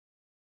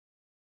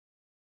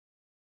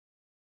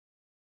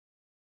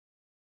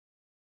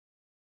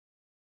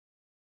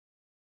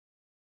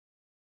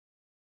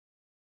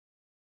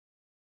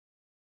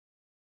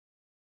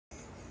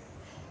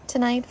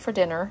tonight for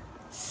dinner,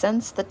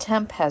 since the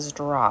temp has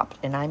dropped,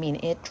 and I mean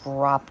it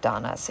dropped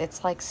on us,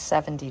 it's like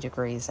 70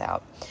 degrees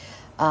out.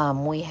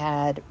 We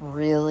had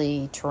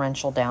really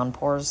torrential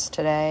downpours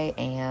today,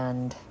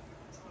 and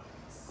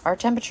our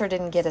temperature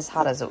didn't get as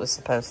hot as it was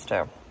supposed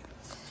to.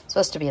 It's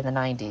supposed to be in the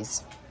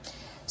 90s.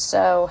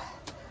 So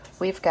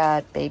we've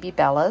got baby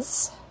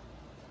Bella's.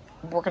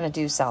 We're going to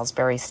do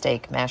Salsbury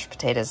steak, mashed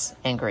potatoes,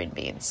 and green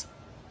beans.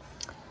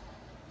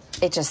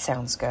 It just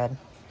sounds good.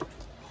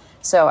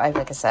 So,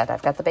 like I said,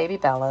 I've got the baby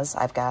Bella's.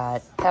 I've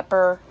got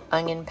pepper,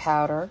 onion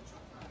powder,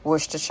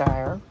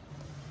 Worcestershire,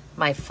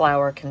 my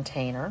flour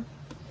container,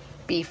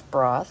 beef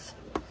broth,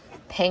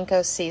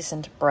 panko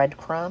seasoned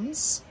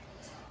breadcrumbs,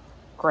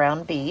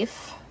 ground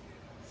beef,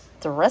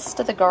 the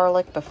rest of the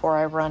garlic before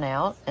I run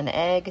out, an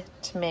egg,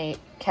 tomato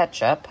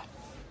ketchup.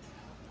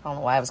 I don't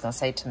know why I was going to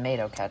say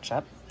tomato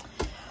ketchup.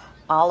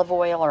 Olive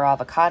oil or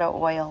avocado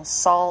oil,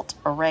 salt,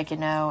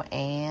 oregano,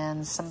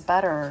 and some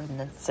butter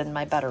that's in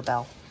my butter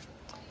bell.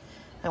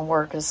 And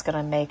we're just going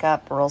to make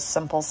up a real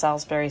simple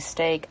Salisbury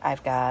steak.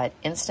 I've got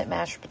instant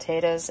mashed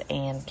potatoes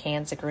and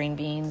cans of green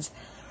beans.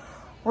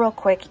 Real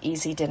quick,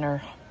 easy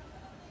dinner.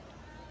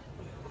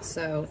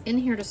 So in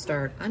here to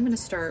start, I'm going to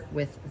start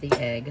with the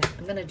egg.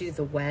 I'm going to do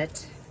the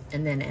wet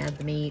and then add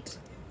the meat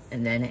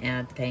and then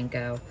add the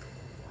panko.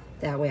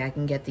 That way I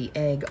can get the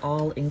egg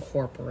all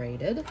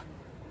incorporated.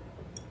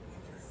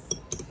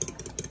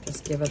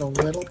 Just give it a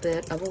little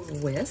bit of a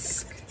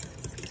whisk.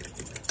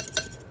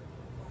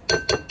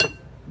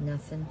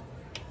 Nothing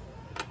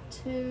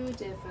too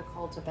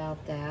difficult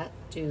about that.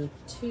 Do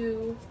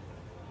 2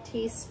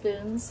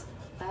 teaspoons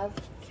of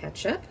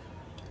ketchup.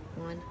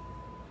 1,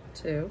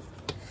 2.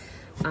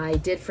 I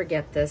did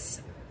forget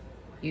this.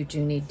 You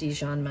do need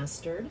Dijon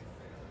mustard.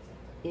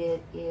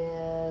 It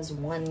is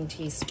 1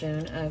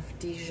 teaspoon of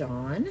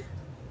Dijon.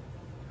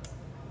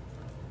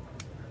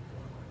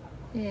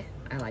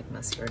 I like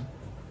mustard.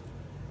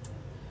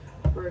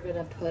 We're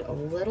gonna put a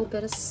little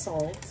bit of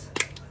salt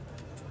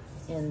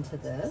into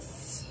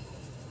this.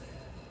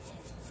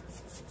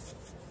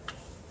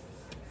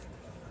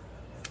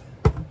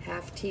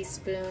 Half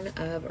teaspoon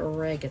of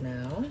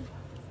oregano.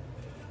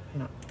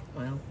 No,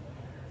 well,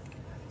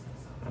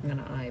 I'm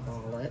gonna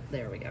eyeball it.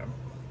 There we go.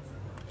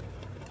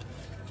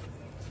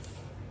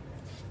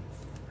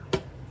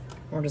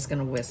 We're just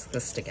gonna whisk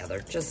this together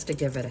just to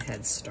give it a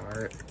head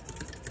start.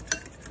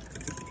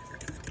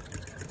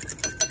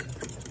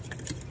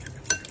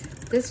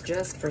 This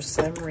just for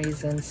some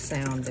reason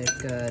sounded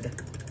good.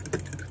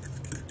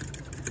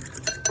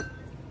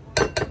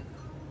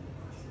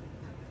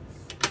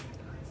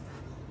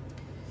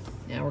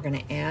 Now we're going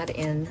to add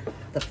in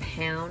the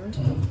pound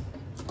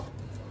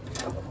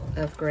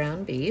of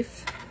ground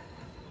beef.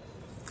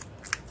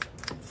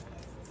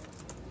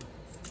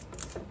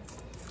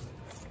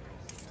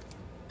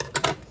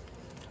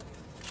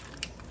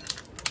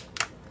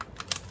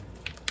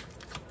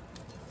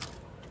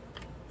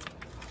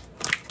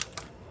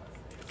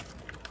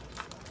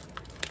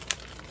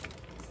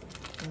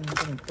 And I'm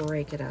going to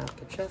break it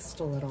up just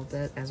a little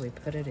bit as we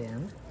put it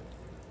in.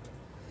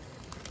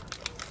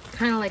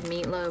 Kind of like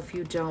meatloaf,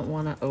 you don't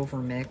want to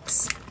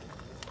overmix.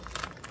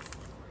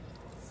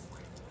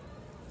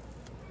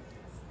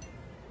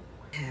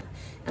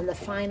 And the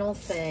final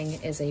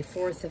thing is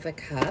 1/4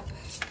 cup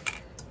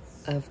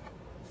of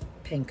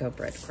panko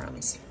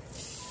breadcrumbs.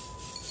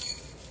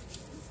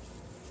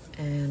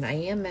 And I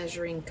am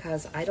measuring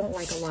because I don't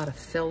like a lot of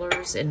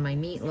fillers in my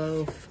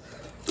meatloaf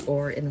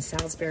or in the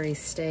Salisbury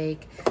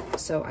steak,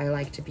 so I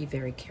like to be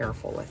very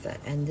careful with it.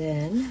 And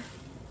then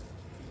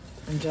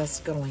I'm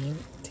just going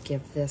to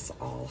give this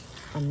all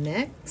a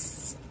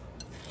mix.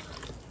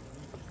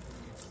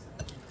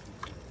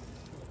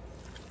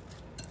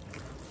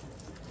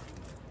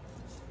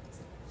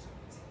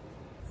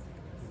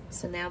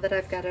 So now that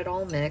I've got it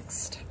all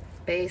mixed,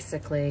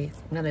 basically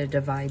I'm going to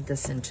divide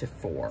this into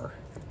 4.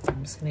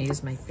 I'm just going to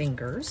use my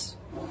fingers.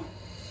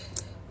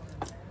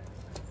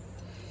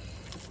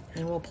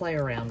 And we'll play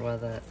around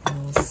with it.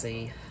 And we'll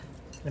see.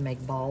 I'm going to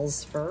make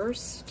balls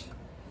first.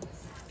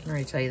 I can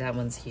already tell you that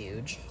one's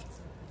huge.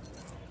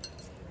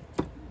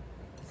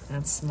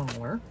 That's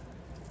smaller.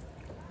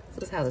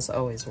 This is how this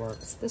always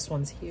works. This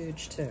one's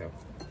huge too.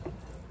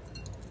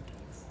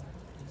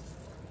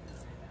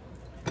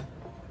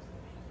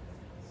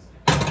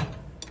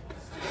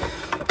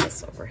 Put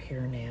this over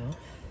here now.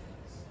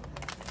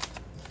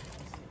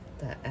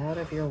 That out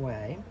of your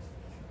way.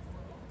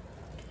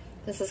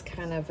 This is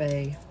kind of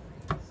a,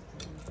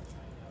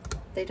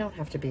 they don't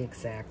have to be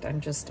exact. I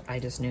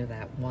just knew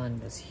that one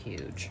was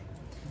huge.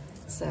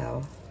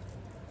 So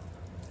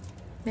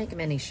make them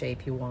any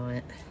shape you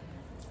want.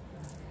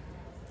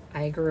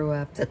 I grew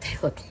up that they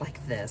look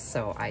like this,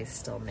 so I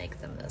still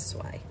make them this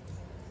way.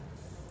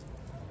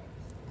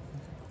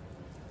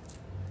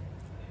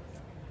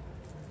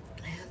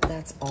 And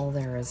that's all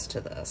there is to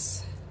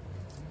this.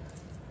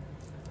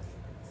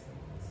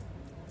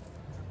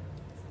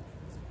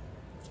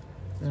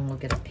 Then we'll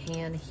get a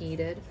pan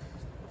heated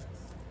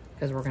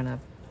because we're gonna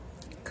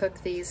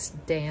cook these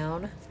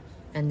down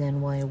and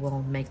then we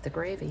will make the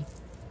gravy.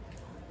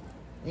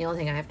 The only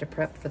thing I have to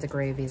prep for the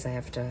gravy is I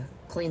have to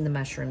clean the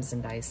mushrooms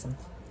and dice them.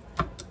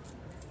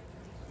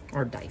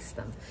 Or dice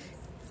them.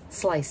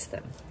 Slice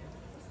them.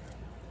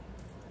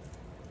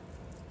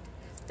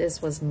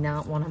 This was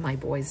not one of my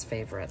boys'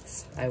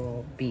 favorites. I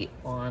will be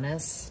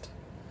honest.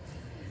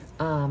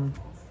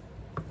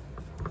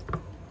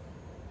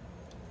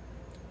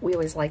 We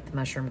always like the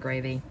mushroom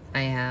gravy.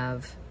 I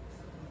have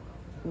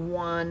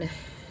one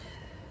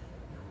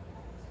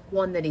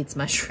that eats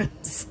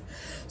mushrooms.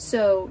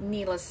 So,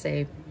 needless to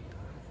say,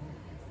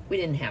 we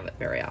didn't have it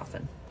very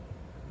often.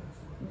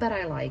 But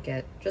I like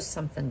it. Just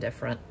something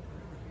different.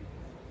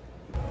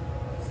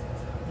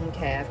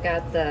 Okay, I've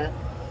got the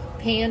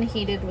pan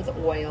heated with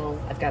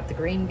oil. I've got the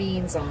green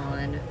beans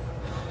on.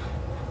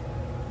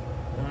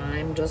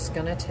 I'm just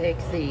gonna take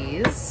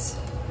these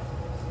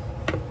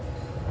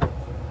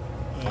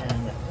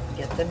and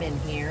get them in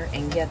here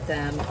and get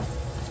them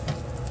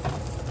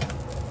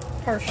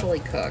partially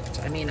cooked.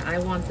 I mean, I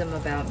want them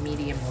about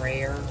medium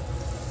rare,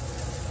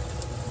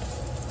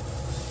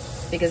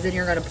 because then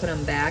you're gonna put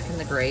them back in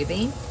the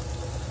gravy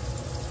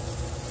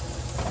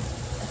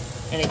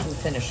and it can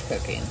finish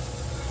cooking.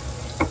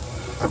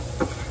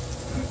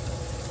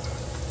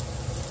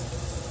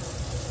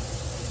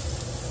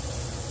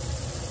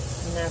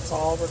 And that's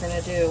all we're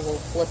gonna do. We'll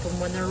flip them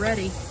when they're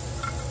ready.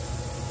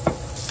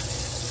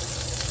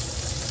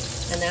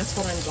 And that's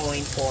what I'm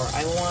going for.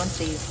 I want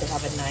these to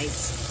have a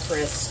nice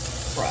crisp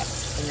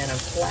crust. And then I'm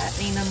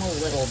flattening them a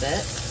little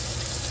bit.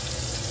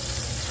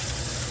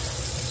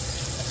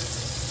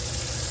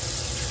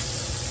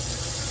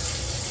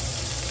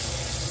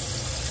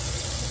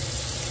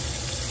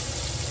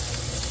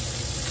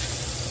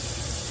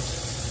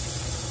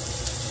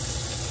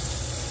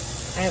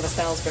 I have a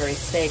Salsbury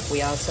steak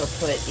we also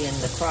put in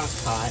the crock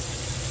pot.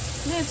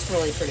 And it's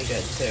really pretty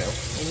good too.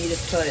 And you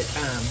just put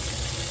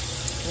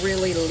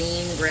really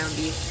lean ground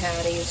beef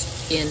patties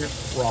in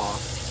raw.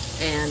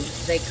 And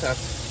they cook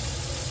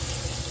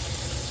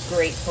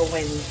great for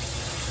when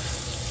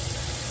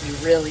you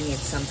really need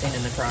something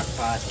in the crock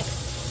pot.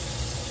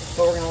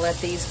 But we're going to let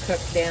these cook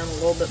down a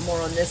little bit more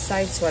on this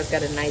side, so I've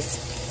got a nice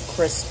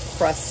crisp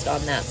crust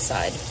on that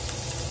side.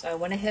 So I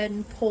went ahead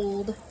and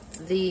pulled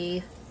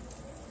the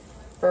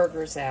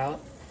burgers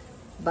out,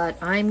 but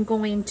I'm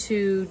going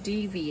to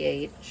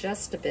deviate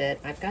just a bit.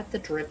 I've got the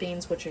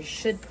drippings, which I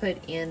should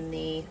put in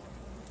the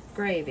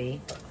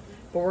gravy,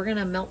 but we're going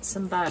to melt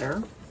some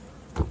butter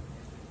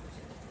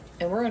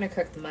and we're going to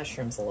cook the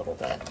mushrooms a little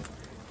bit.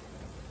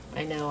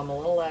 I know I'm a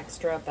little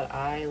extra, but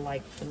I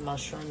like the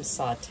mushrooms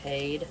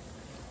sauteed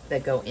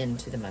that go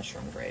into the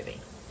mushroom gravy.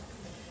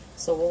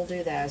 So we'll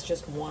do that as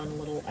just one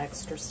little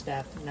extra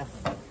step. Enough,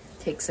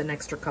 takes an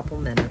extra couple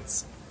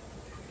minutes.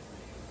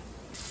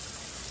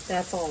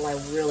 That's all I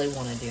really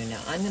want to do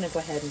now. I'm going to go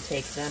ahead and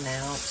take them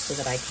out so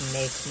that I can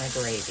make my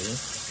gravy.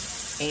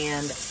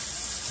 And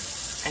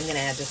I'm going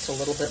to add just a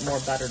little bit more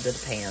butter to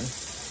the pan.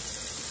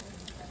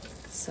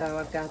 So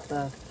I've got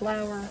the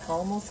flour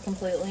almost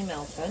completely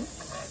melted.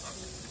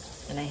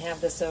 And I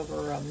have this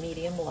over a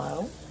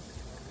medium-low.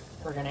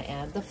 We're going to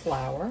add the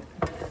flour.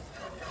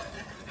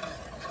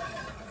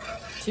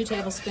 2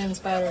 tablespoons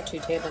butter, 2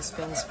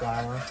 tablespoons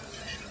flour.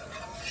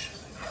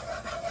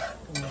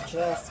 And we're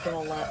just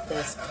going to let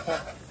this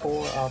cook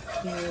for a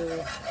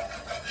few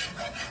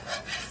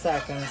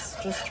seconds.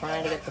 Just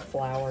trying to get the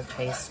flour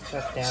taste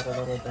cooked out a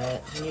little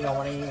bit. And you don't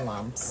want any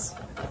lumps.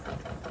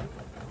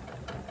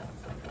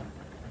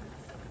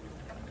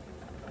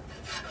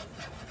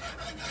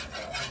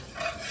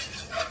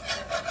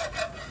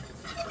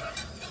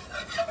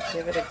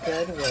 Give it a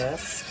good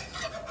whisk.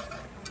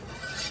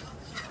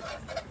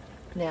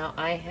 Now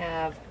I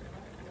have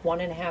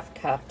 1.5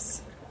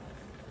 cups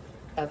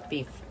of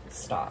beef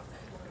stock,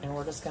 and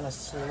we're just going to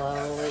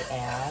slowly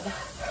add.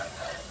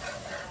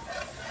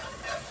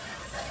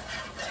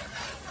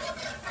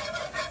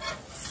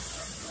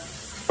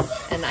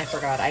 And I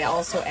forgot, I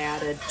also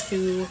added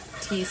 2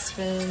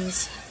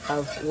 teaspoons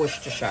of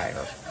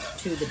Worcestershire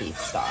to the beef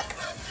stock.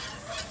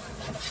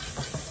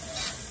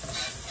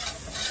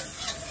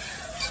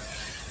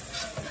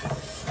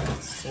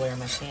 This is where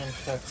my pan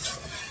cooks.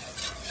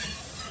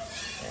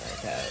 There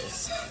it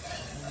goes.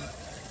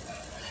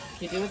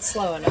 If you do it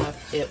slow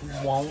enough, it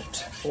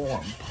won't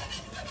lump.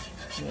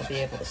 You'll be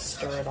able to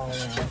stir it all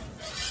in. There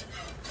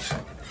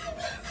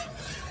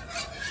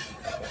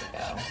we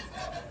go.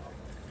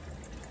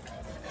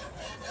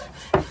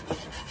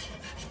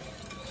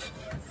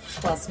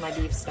 Plus, my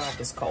beef stock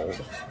is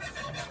cold.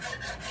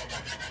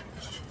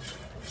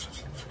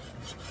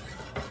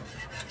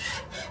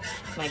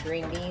 My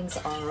green beans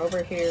are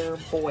over here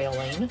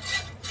boiling,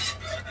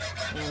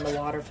 and the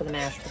water for the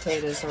mashed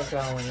potatoes are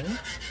going.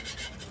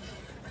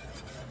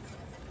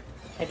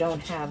 I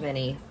don't have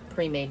any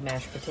pre-made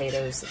mashed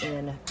potatoes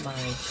in my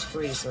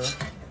freezer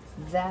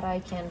that I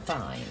can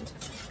find.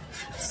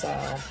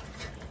 So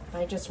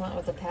I just went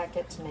with a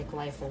packet to make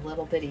life a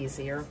little bit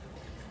easier.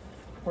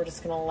 We're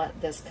just going to let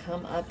this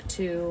come up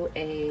to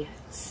a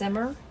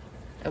simmer,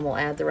 and we'll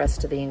add the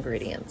rest of the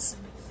ingredients.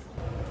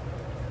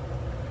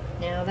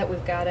 Now that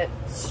we've got it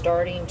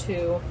starting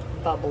to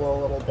bubble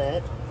a little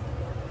bit.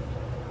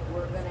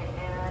 We're going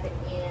to add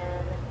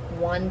in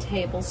 1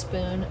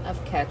 tablespoon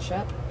of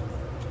ketchup.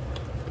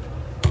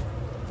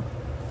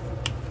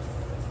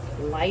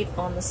 Light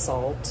on the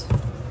salt.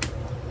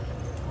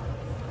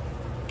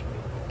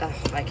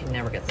 Ugh, I can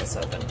never get this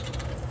open.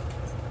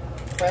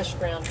 Fresh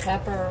ground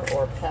pepper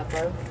or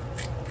pepper.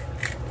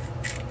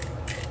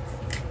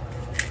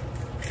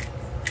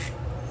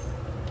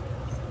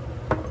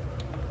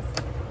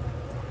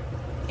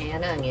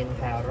 And onion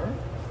powder.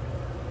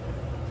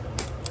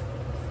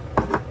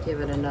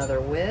 Give it another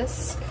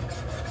whisk.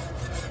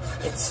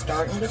 It's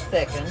starting to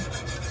thicken.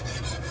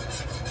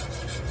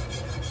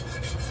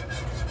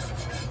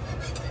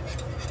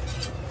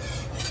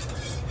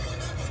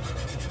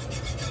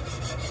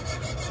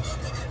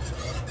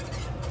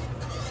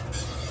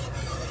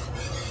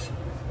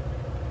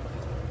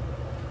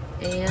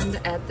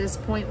 And at this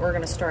point, we're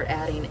going to start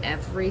adding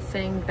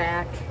everything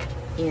back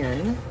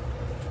in.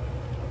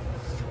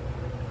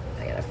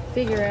 I got to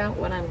figure out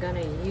what I'm going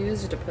to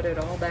use to put it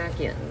all back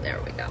in. There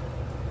we go.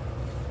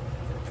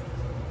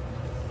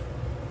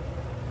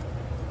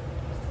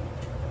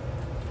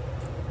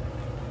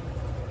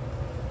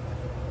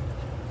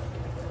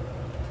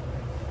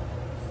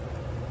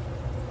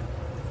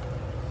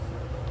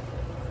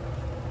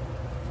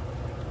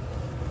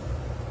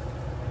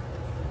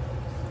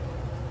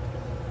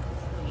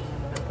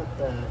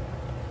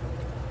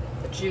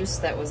 The juice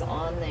that was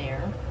on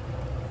there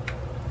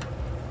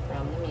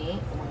from the meat,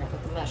 and we're going to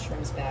put the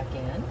mushrooms back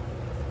in.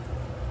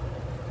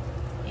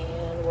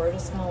 And we're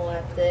just going to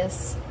let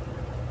this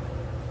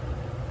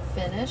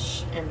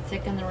finish and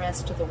thicken the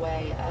rest of the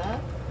way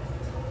up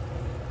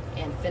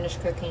and finish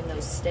cooking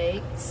those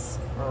steaks,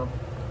 or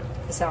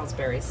the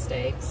Salsbury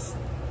steaks.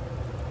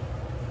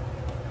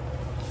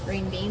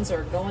 Green beans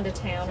are going to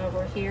town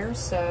over here,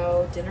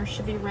 so dinner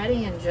should be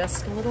ready in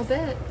just a little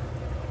bit.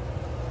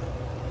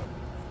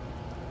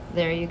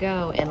 There you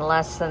go. In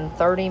less than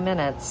 30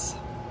 minutes,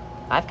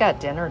 I've got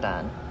dinner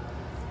done.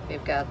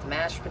 We've got the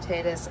mashed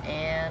potatoes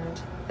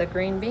and the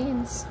green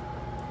beans.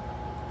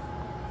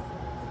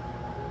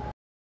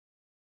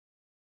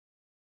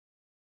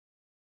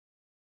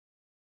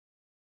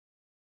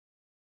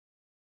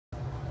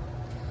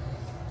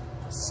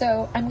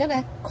 So I'm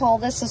gonna call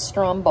this a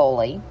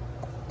Stromboli.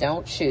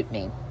 Don't shoot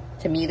me.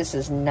 To me, this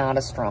is not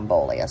a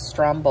Stromboli. A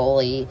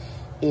Stromboli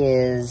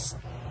is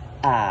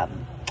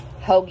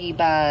hoagie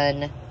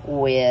bun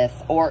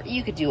with, or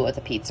you could do it with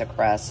a pizza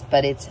crust,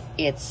 but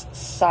it's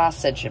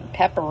sausage and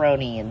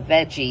pepperoni and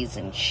veggies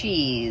and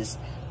cheese.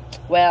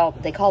 Well,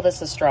 they call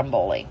this a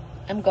Stromboli.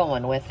 I'm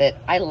going with it.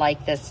 I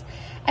like this.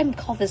 I'd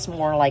call this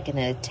more like an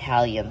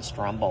Italian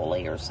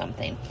Stromboli or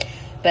something.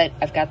 But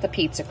I've got the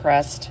pizza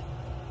crust,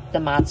 the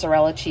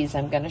mozzarella cheese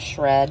I'm going to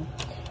shred,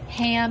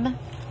 ham,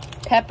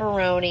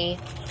 pepperoni,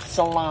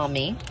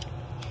 salami,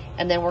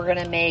 and then we're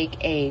going to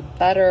make a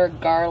butter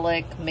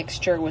garlic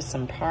mixture with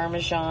some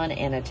Parmesan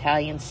and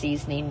Italian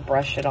seasoning,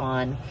 brush it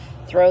on,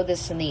 throw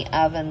this in the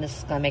oven. This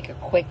is going to make a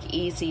quick,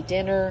 easy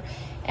dinner,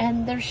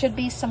 and there should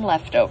be some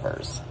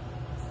leftovers.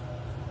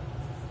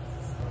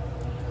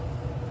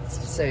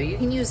 So you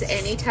can use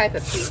any type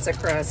of pizza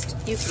crust.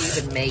 You can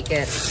even make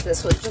it.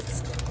 This was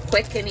just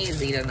quick and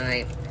easy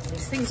tonight.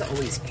 These things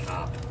always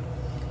pop.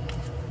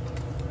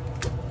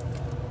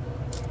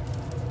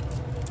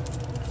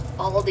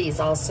 All of these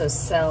also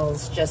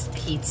sells just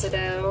pizza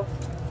dough.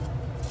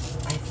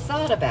 I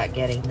thought about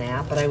getting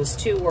that, but I was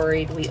too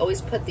worried. We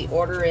always put the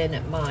order in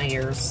at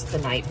Meijer's the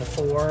night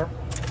before,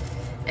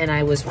 and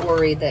I was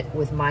worried that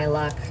with my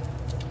luck,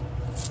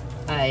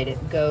 I'd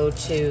go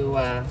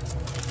to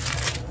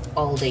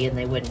Aldi and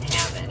they wouldn't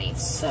have any.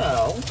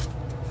 So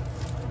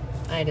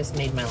I just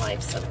made my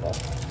life simple.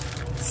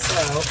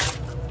 So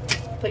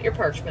put your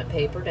parchment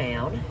paper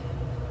down.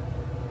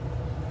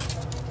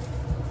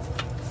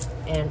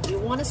 And you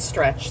want to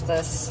stretch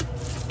this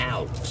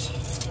out.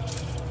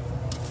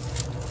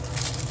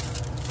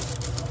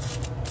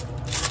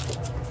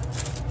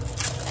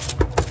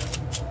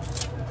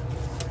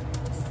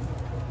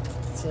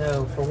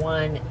 So for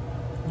one,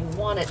 you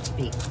want it to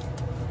be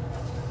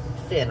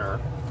thinner.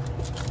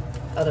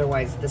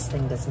 Otherwise, this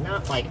thing does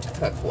not like to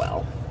cook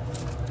well.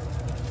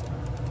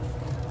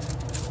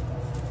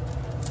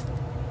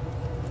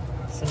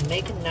 So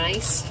make a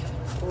nice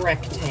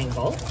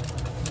rectangle.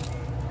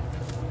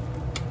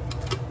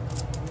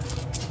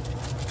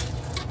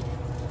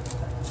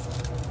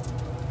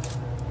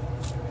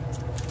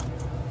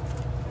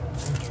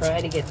 Try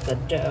to get the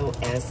dough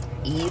as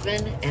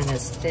even and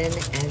as thin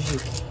as you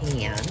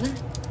can.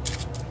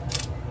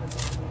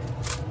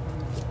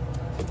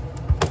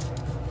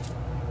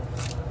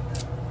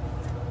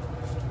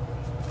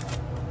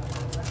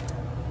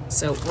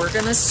 So we're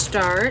gonna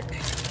start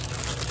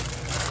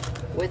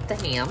with the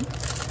ham.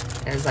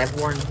 As I've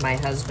warned my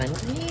husband,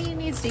 he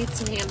needs to eat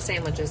some ham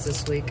sandwiches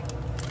this week.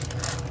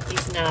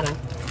 He's not a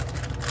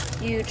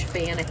huge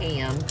fan of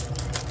ham,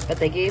 but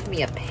they gave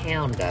me a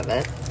pound of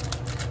it.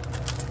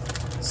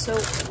 So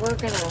we're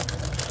gonna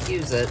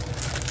use it.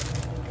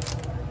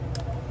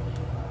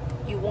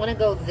 You wanna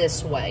go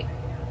this way.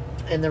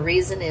 And the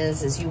reason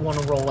is you want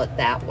to roll it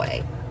that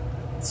way.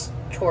 It's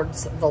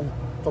towards the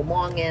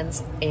long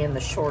ends and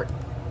the short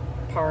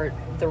part.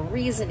 The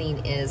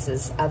reasoning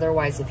is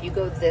otherwise if you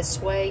go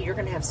this way, you're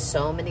going to have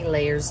so many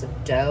layers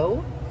of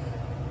dough,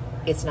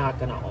 it's not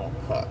going to all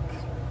cook.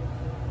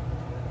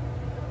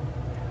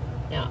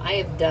 Now, I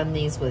have done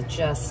these with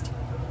just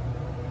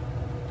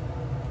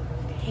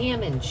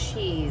ham and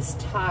cheese,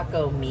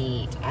 taco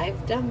meat.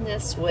 I've done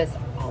this with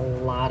a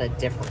lot of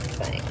different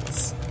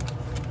things.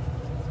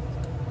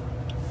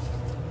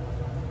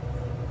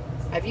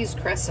 I've used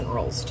crescent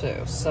rolls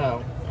too,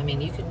 so, I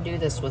mean, you can do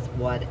this with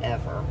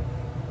whatever.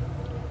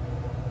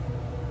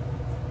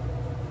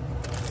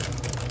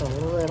 A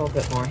little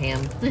bit more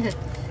ham.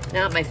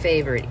 Not my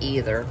favorite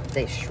either.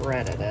 They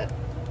shredded it.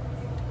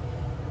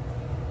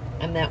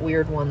 I'm that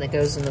weird one that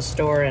goes in the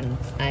store and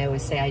I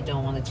always say I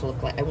don't want it to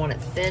look like, I want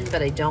it thin,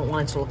 but I don't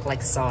want it to look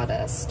like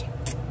sawdust.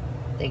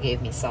 They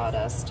gave me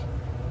sawdust.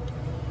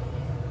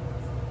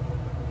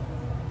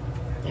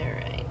 All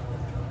right.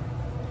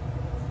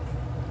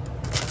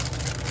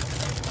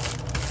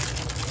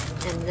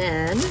 And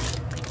then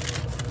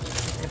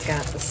I've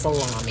got the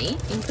salami. You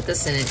can put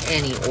this in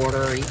any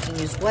order. You can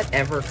use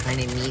whatever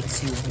kind of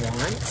meats you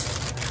want.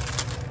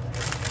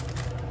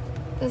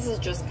 This is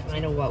just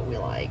kind of what we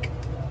like.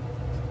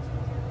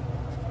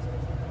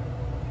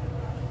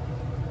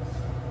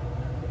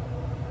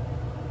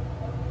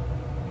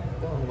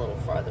 Go a little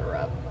farther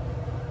up.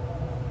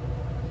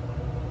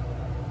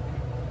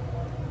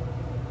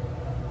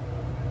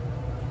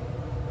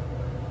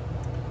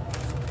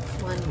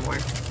 One more.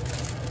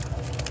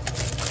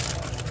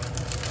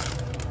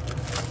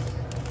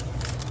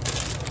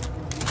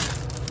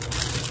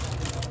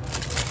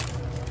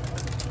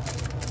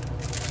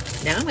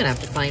 Now I'm going to have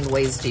to find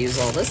ways to use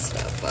all this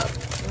stuff up.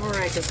 Or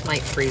I just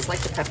might freeze. Like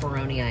the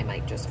pepperoni, I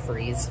might just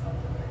freeze.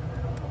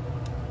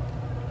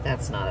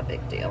 That's not a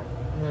big deal.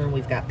 And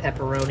we've got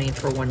pepperoni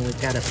for when we've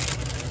got a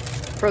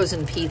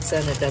frozen pizza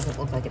and it doesn't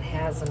look like it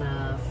has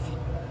enough.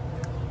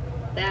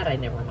 That I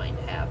never mind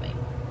having.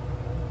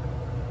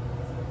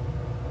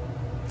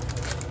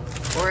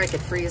 Or I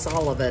could freeze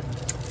all of it.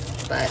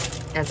 But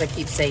as I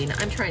keep saying,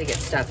 I'm trying to get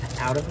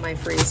stuff out of my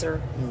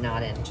freezer,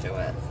 not into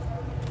it.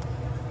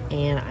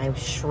 And I've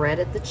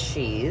shredded the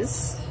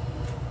cheese.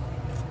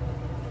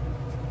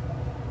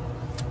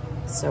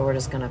 So we're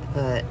just gonna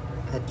put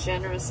a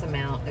generous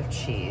amount of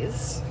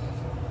cheese.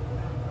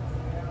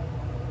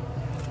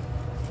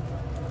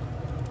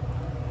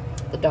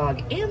 The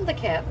dog and the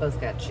cat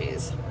both got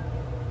cheese.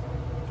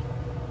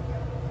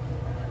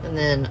 And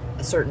then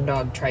a certain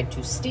dog tried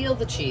to steal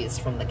the cheese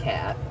from the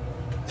cat.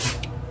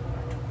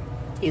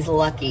 He's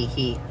lucky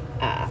he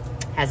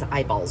has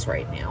eyeballs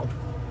right now.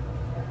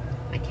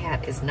 My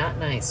cat is not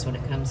nice when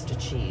it comes to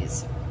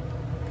cheese.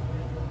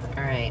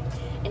 All right,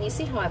 and you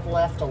see how I've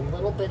left a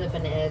little bit of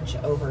an edge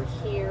over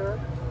here?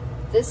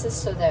 This is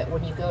so that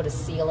when you go to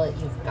seal it,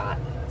 you've got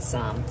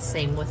some.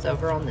 Same with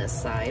over on this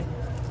side.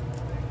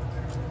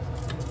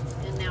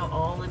 And now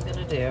all I'm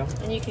gonna do,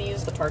 and you can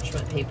use the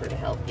parchment paper to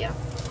help you,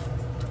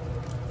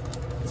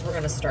 is we're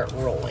gonna start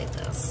rolling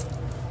this.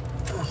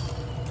 Ugh.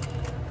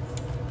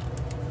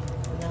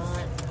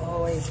 Not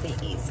always the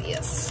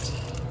easiest.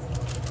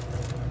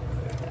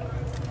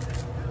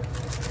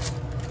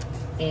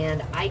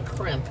 And I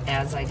crimp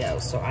as I go,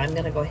 so I'm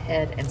gonna go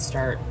ahead and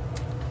start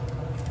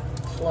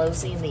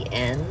closing the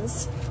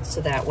ends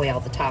so that way all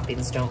the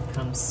toppings don't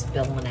come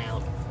spilling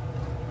out.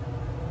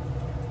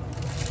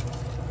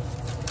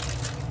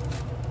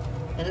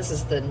 And this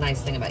is the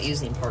nice thing about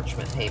using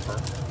parchment paper.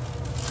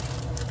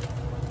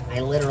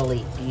 I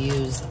literally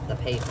use the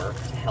paper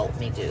to help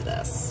me do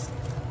this.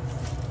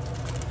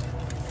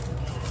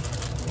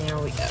 There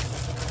we go.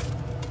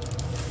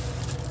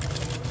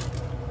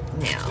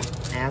 Now,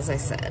 as I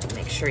said,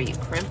 make sure you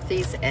crimp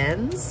these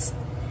ends,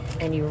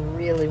 and you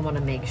really want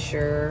to make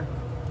sure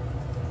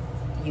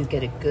you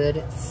get a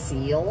good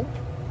seal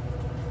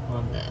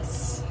on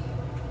this.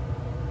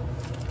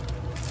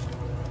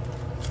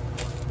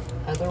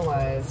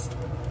 Otherwise,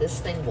 this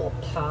thing will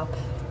pop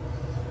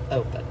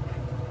open.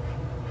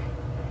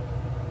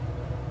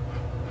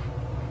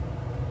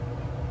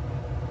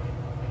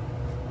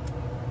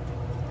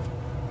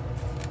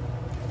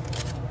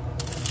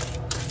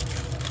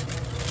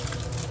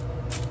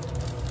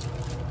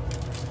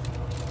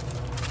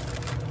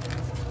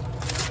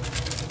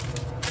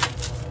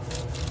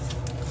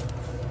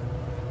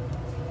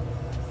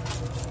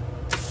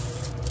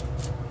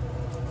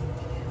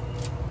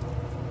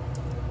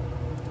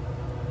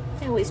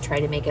 I always try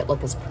to make it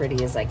look as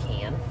pretty as I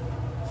can.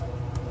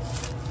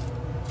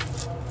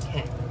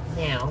 Okay,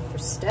 now for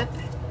step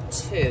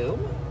 2,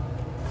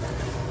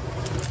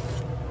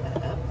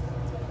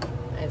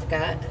 I've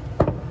got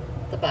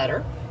the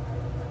butter,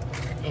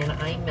 and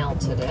I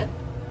melted it.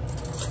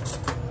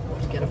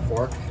 Let's get a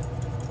fork.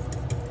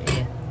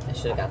 Yeah, I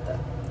should have got the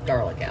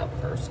garlic out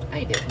first.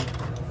 I didn't.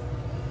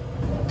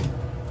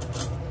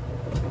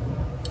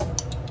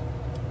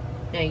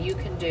 Now you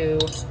can do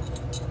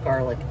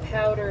garlic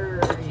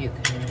powder, you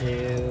can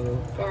do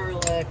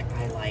garlic.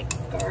 I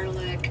like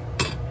garlic.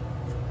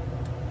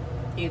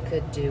 You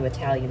could do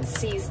Italian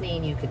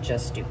seasoning. You could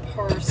just do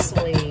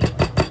parsley,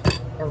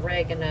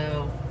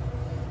 oregano.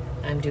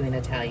 I'm doing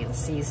Italian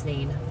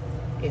seasoning.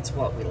 It's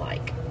what we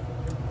like.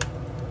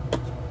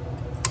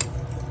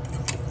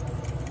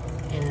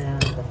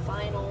 And the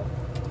final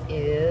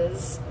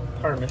is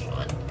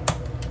Parmesan.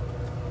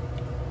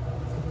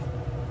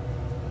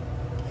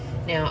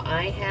 Now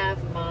I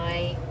have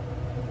my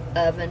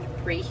oven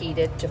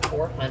preheated to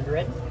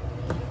 400.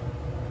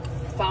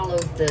 Follow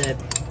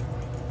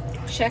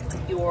check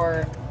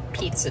your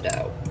pizza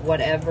dough.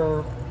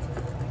 Whatever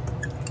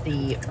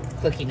the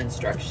cooking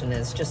instruction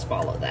is, just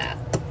follow that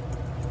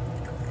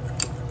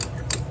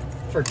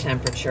for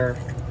temperature.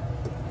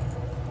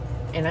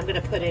 And I'm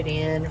going to put it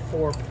in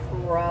for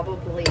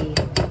probably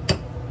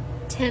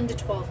 10 to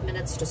 12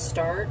 minutes to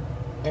start,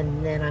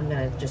 and then I'm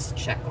going to just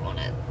check on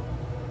it,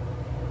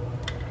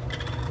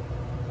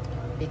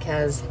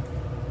 because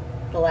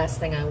the last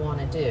thing I want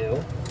to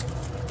do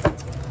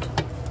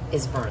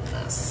is burn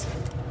this.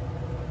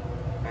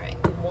 All right,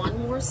 one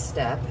more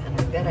step, and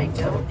I bet I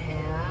don't.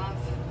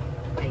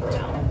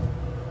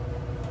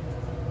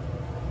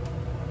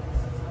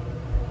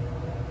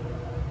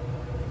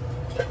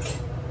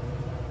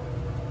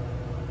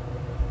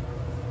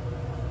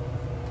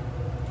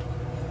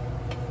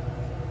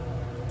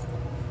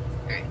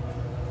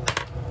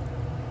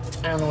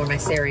 I don't know where my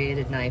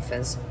serrated knife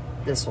is.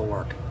 This will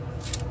work.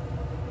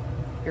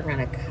 You're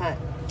gonna cut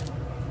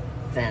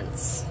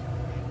vents.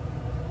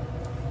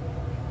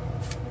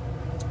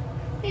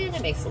 And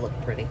it makes it look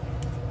pretty.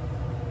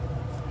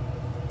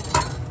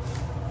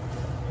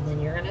 And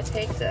then you're gonna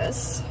take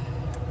this.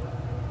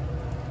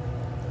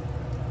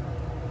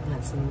 And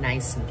it's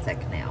nice and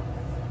thick now.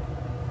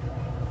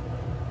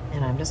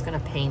 And I'm just gonna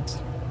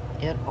paint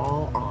it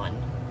all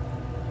on.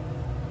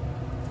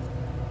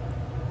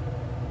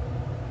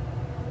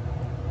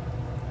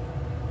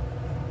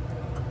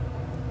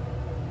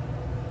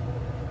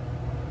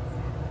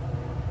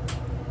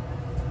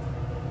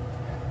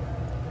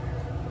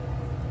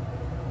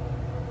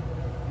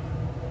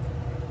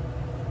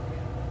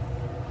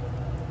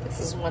 This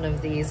is one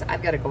of these.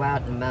 I've got to go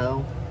out and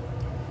mow.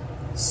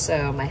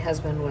 So my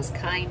husband was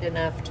kind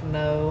enough to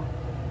mow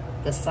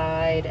the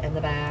side and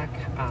the back.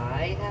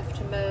 I have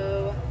to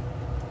mow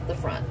the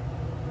front.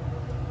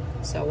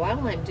 So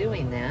while I'm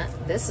doing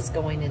that, this is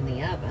going in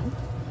the oven.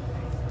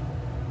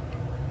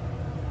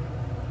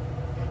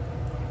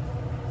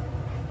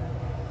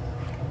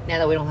 Now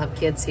that we don't have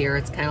kids here,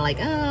 it's kind of like,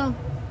 oh,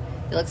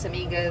 he looks at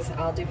me and goes,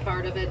 I'll do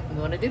part of it.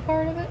 You want to do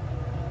part of it?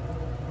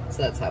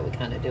 So that's how we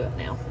kind of do it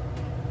now.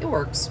 It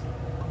works.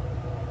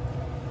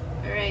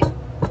 All right,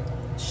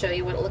 show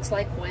you what it looks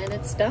like when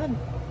it's done.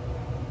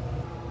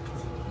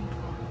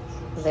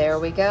 There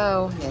we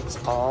go,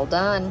 it's all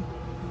done.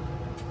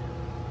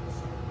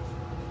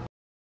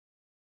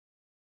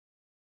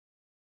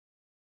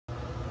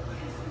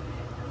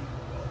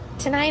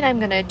 Tonight I'm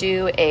gonna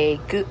do a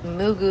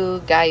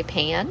mugu gai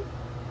pan.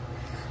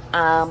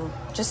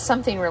 Just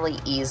something really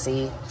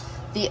easy.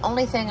 The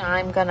only thing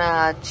I'm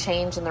gonna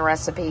change in the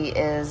recipe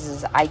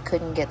is I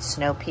couldn't get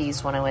snow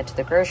peas when I went to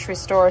the grocery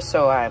store,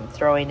 so I'm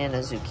throwing in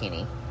a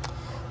zucchini.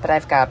 But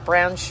I've got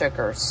brown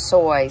sugar,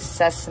 soy,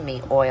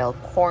 sesame oil,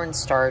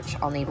 cornstarch.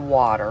 I'll need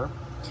water.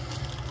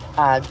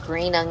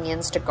 Green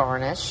onions to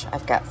garnish.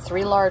 I've got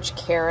 3 large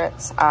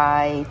carrots.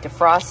 I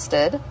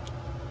defrosted.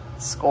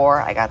 Score,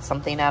 I got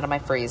something out of my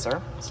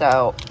freezer.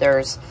 So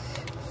there's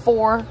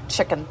 4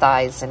 chicken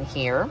thighs in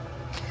here.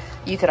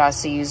 You could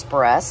also use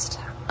breast.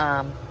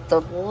 The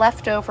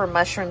leftover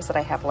mushrooms that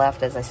I have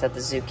left, as I said, the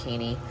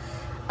zucchini,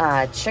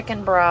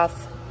 chicken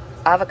broth,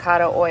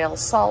 avocado oil,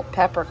 salt,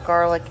 pepper,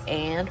 garlic,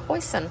 and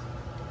hoisin.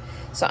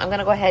 So I'm going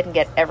to go ahead and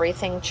get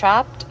everything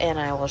chopped, and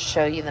I will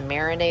show you the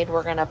marinade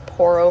we're going to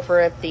pour over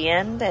at the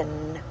end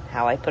and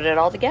how I put it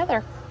all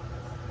together.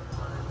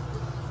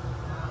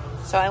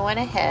 So I went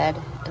ahead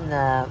and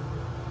the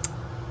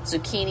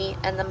zucchini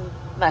and the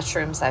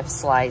mushrooms I've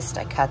sliced.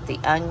 I cut the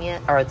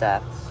onion or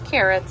the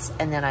carrots,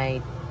 and then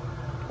I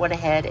went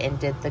ahead and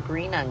did the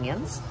green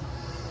onions.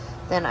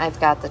 Then I've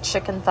got the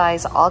chicken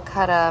thighs all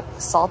cut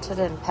up, salted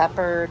and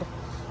peppered,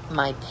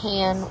 my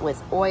pan with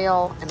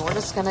oil, and we're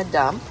just gonna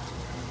dump.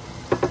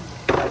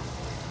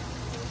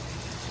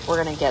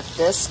 We're gonna get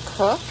this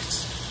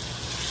cooked.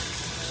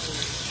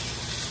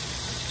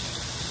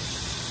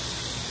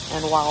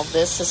 And while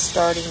this is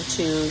starting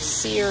to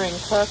sear and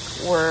cook,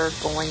 we're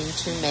going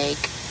to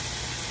make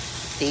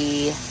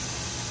the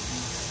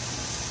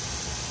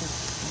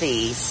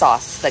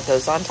sauce that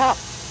goes on top.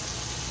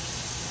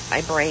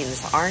 My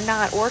brains are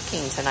not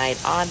working tonight,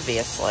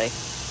 obviously.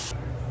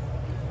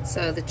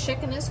 So the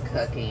chicken is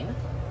cooking.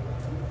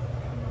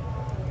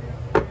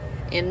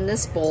 In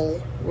this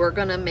bowl, we're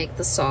gonna make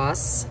the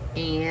sauce,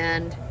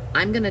 and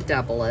I'm gonna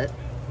double it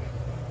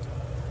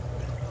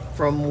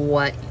from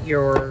what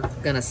you're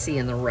gonna see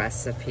in the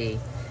recipe.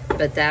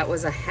 But that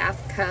was a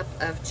 ½ cup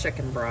of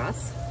chicken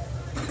broth.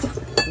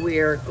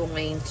 We're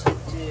going to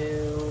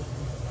do,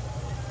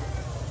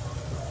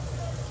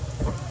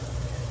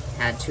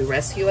 had to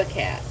rescue a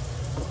cat.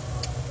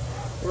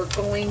 We're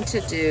going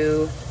to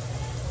do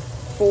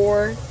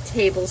 4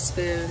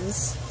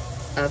 tablespoons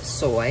of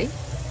soy.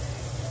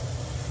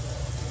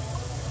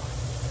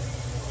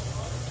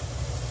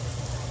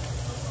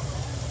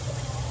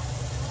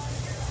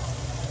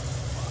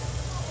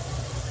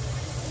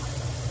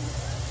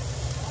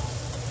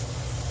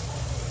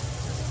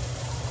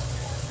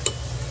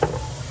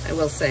 I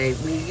will say,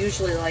 we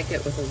usually like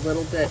it with a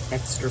little bit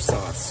extra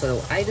sauce,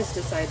 so I just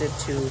decided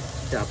to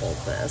double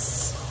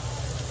this.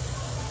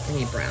 I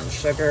need brown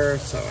sugar,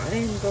 so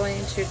I'm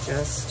going to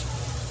just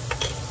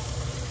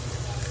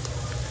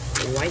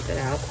wipe it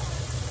out.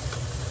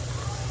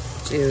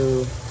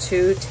 Do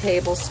 2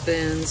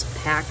 tablespoons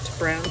packed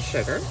brown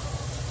sugar.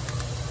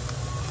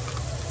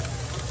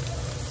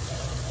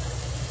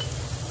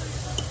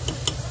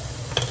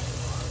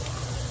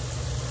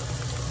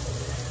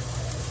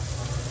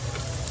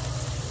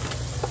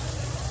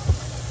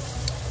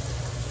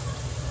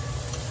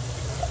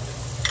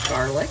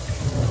 Garlic.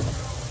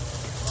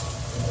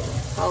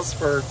 Calls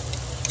for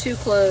 2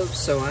 cloves,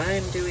 so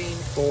I'm doing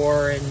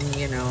 4, and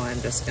you know,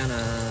 I'm just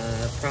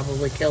gonna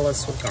probably kill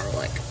us with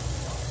garlic.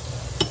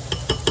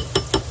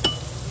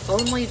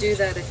 Only do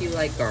that if you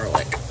like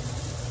garlic.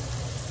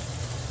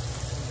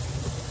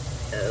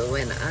 Oh,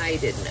 and I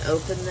didn't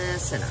open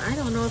this, and I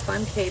don't know if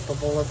I'm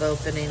capable of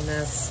opening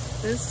this.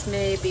 This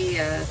may be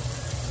a,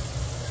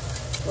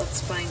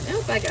 let's find,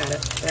 nope, I got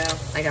it. Well,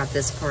 I got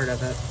this part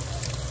of it.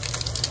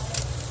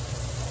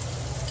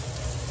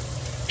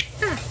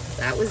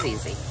 That was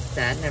easy.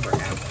 That never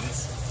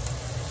happens.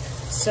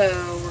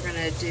 So we're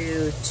gonna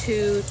do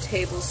 2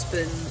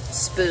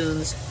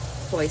 tablespoons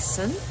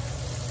hoisin.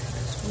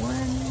 There's 1.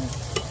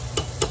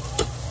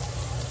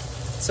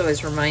 This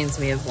always reminds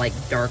me of like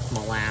dark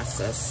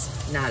molasses.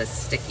 Not as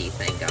sticky,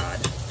 thank God.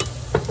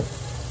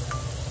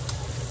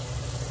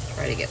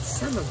 Try to get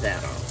some of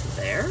that onto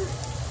there.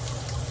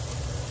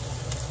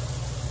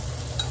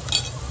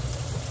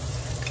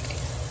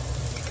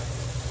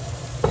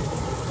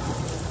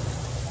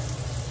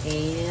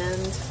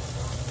 And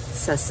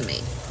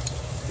sesame,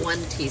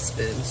 1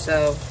 teaspoon.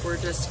 So we're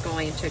just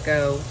going to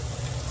go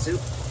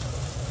zoop,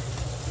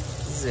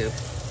 zoop.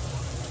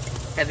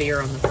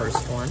 Heavier on the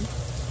first one.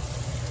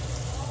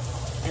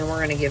 And we're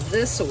going to give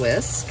this a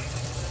whisk.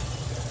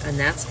 And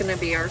that's going to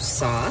be our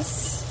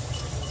sauce.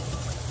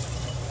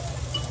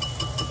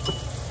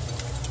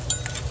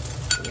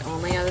 The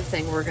only other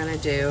thing we're going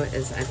to do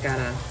is I've got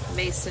a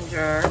mason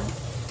jar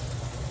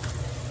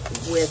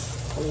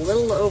with a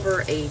little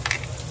over a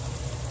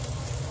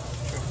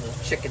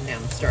chicken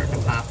down starting to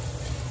pop.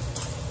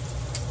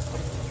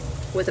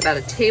 With about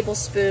a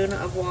tablespoon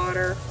of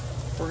water,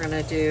 we're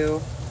gonna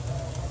do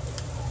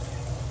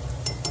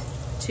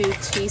 2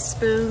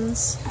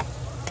 teaspoons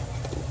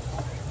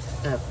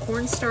of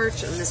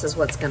cornstarch, and this is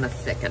what's gonna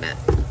thicken it.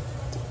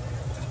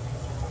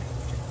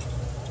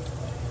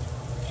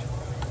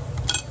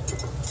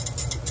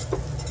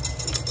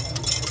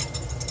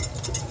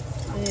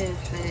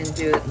 I didn't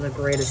do it in the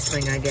greatest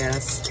thing, I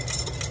guess.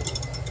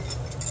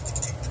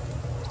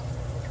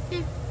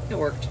 It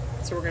worked.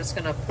 So we're just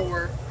gonna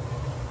pour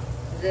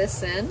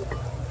this in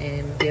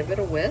and give it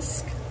a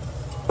whisk.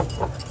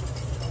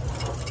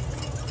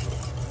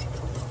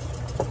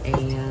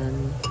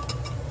 And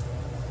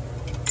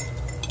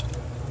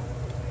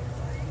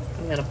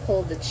I'm gonna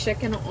pull the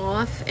chicken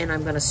off, and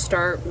I'm gonna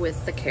start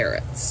with the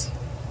carrots.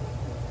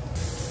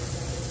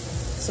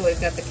 So we've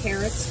got the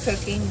carrots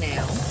cooking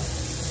now,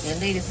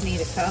 and they just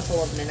need a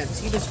couple of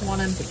minutes. You just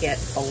want them to get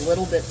a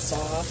little bit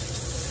soft.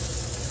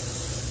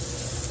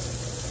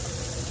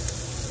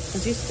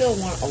 Because you still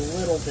want a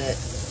little bit,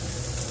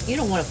 you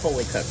don't want a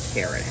fully cooked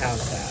carrot, how's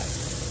that?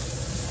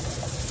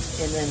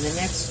 And then the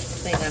next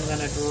thing I'm going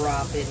to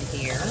drop in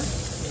here,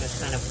 I'm going to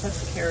kind of put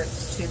the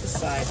carrots to the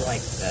side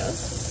like this,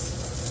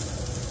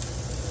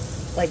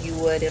 like you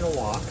would in a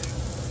wok.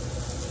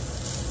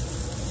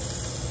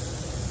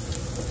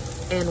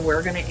 And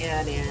we're going to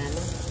add in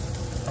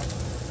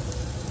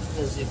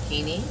the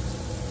zucchini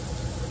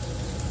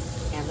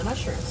and the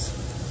mushrooms.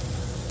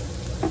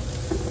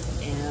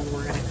 And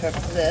we're going to cook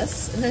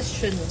this, and this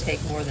shouldn't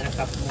take more than a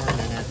couple more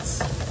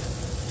minutes.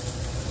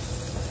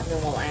 And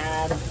then we'll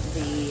add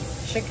the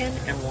chicken,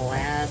 and we'll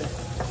add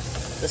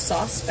the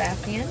sauce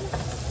back in.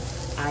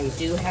 I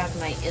do have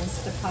my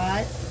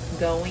Instapot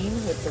going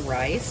with the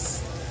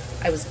rice.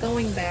 I was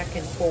going back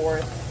and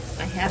forth.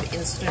 I have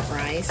instant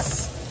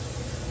rice,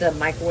 the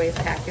microwave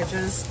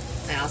packages.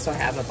 I also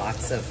have a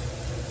box of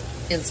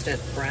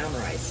instant brown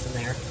rice in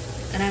there.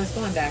 And I was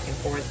going back and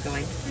forth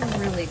going,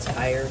 I'm really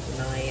tired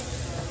tonight.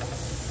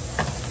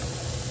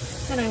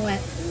 And I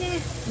went, nah,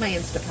 my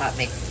Instapot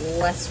makes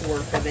less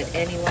work of it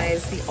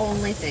anyways. The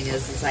only thing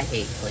is I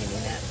hate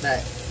cleaning it,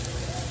 but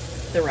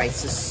the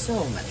rice is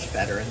so much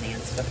better in the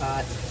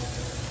Instapot.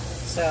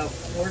 So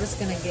we're just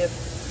gonna give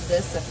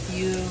this a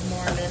few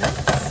more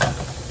minutes,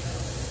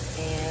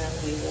 and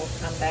we will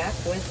come back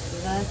with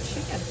the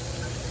chicken.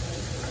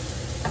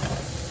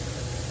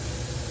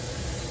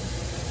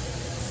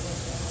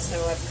 So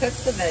I've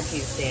cooked the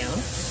veggies down.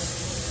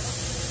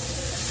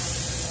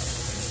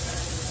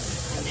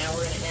 And now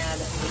we're going to add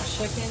the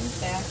chicken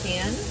back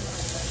in.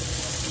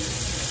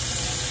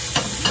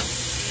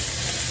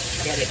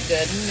 Get it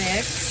good and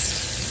mixed.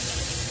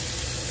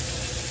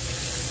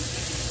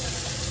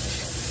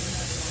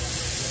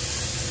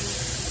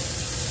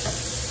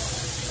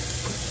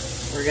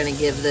 We're going to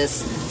give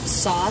this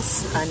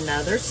sauce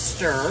another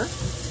stir.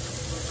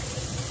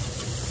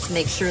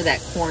 Make sure that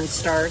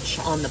cornstarch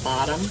on the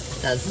bottom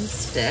doesn't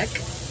stick.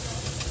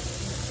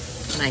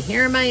 And I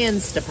hear my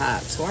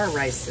Instapot, so our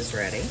rice is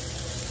ready.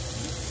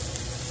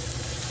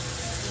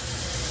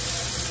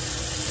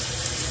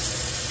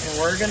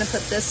 And we're going to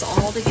put this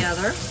all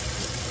together.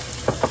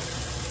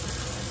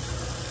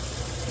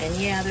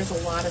 And yeah, there's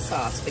a lot of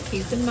sauce, but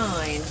keep in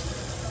mind,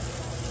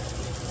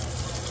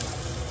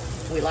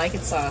 we like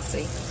it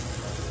saucy.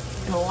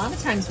 And a lot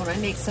of times when I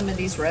make some of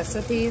these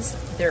recipes,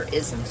 there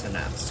isn't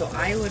enough. So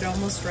I would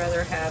almost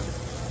rather have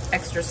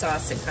extra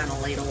sauce and kind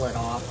of ladle it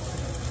off.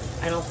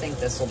 I don't think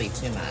this will be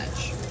too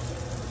much.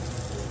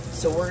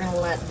 So we're going to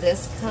let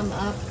this come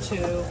up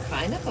to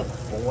kind of a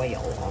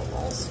boil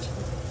almost.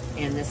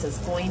 And this is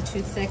going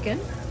to thicken.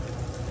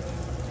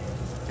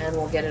 And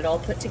we'll get it all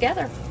put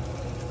together.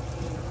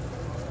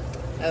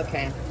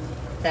 Okay,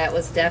 that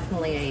was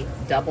definitely a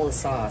double the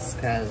sauce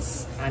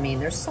because, I mean,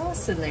 there's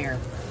sauce in there.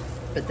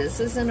 But this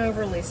isn't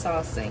overly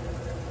saucy.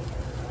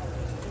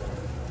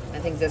 I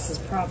think this is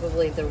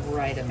probably the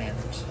right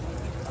amount.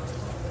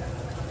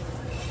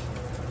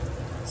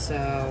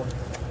 So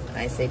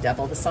I say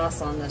double the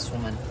sauce on this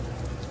one.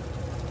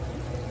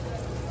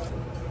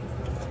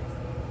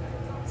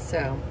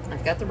 So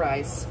I've got the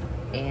rice,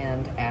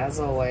 and as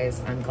always,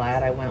 I'm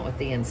glad I went with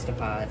the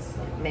Instapot.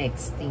 It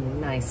makes the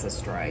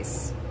nicest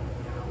rice.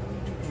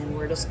 And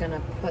we're just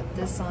gonna put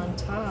this on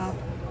top.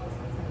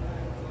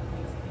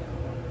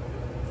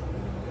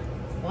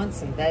 Want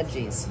some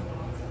veggies.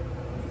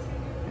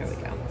 There we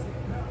go.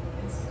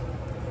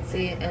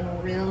 See,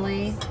 and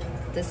really,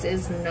 this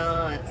is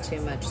not too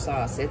much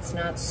sauce. It's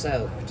not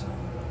soaked.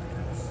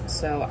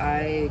 So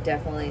I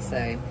definitely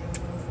say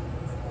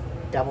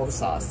double the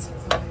sauce.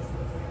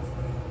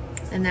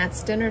 And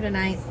that's dinner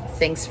tonight.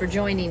 Thanks for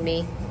joining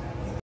me.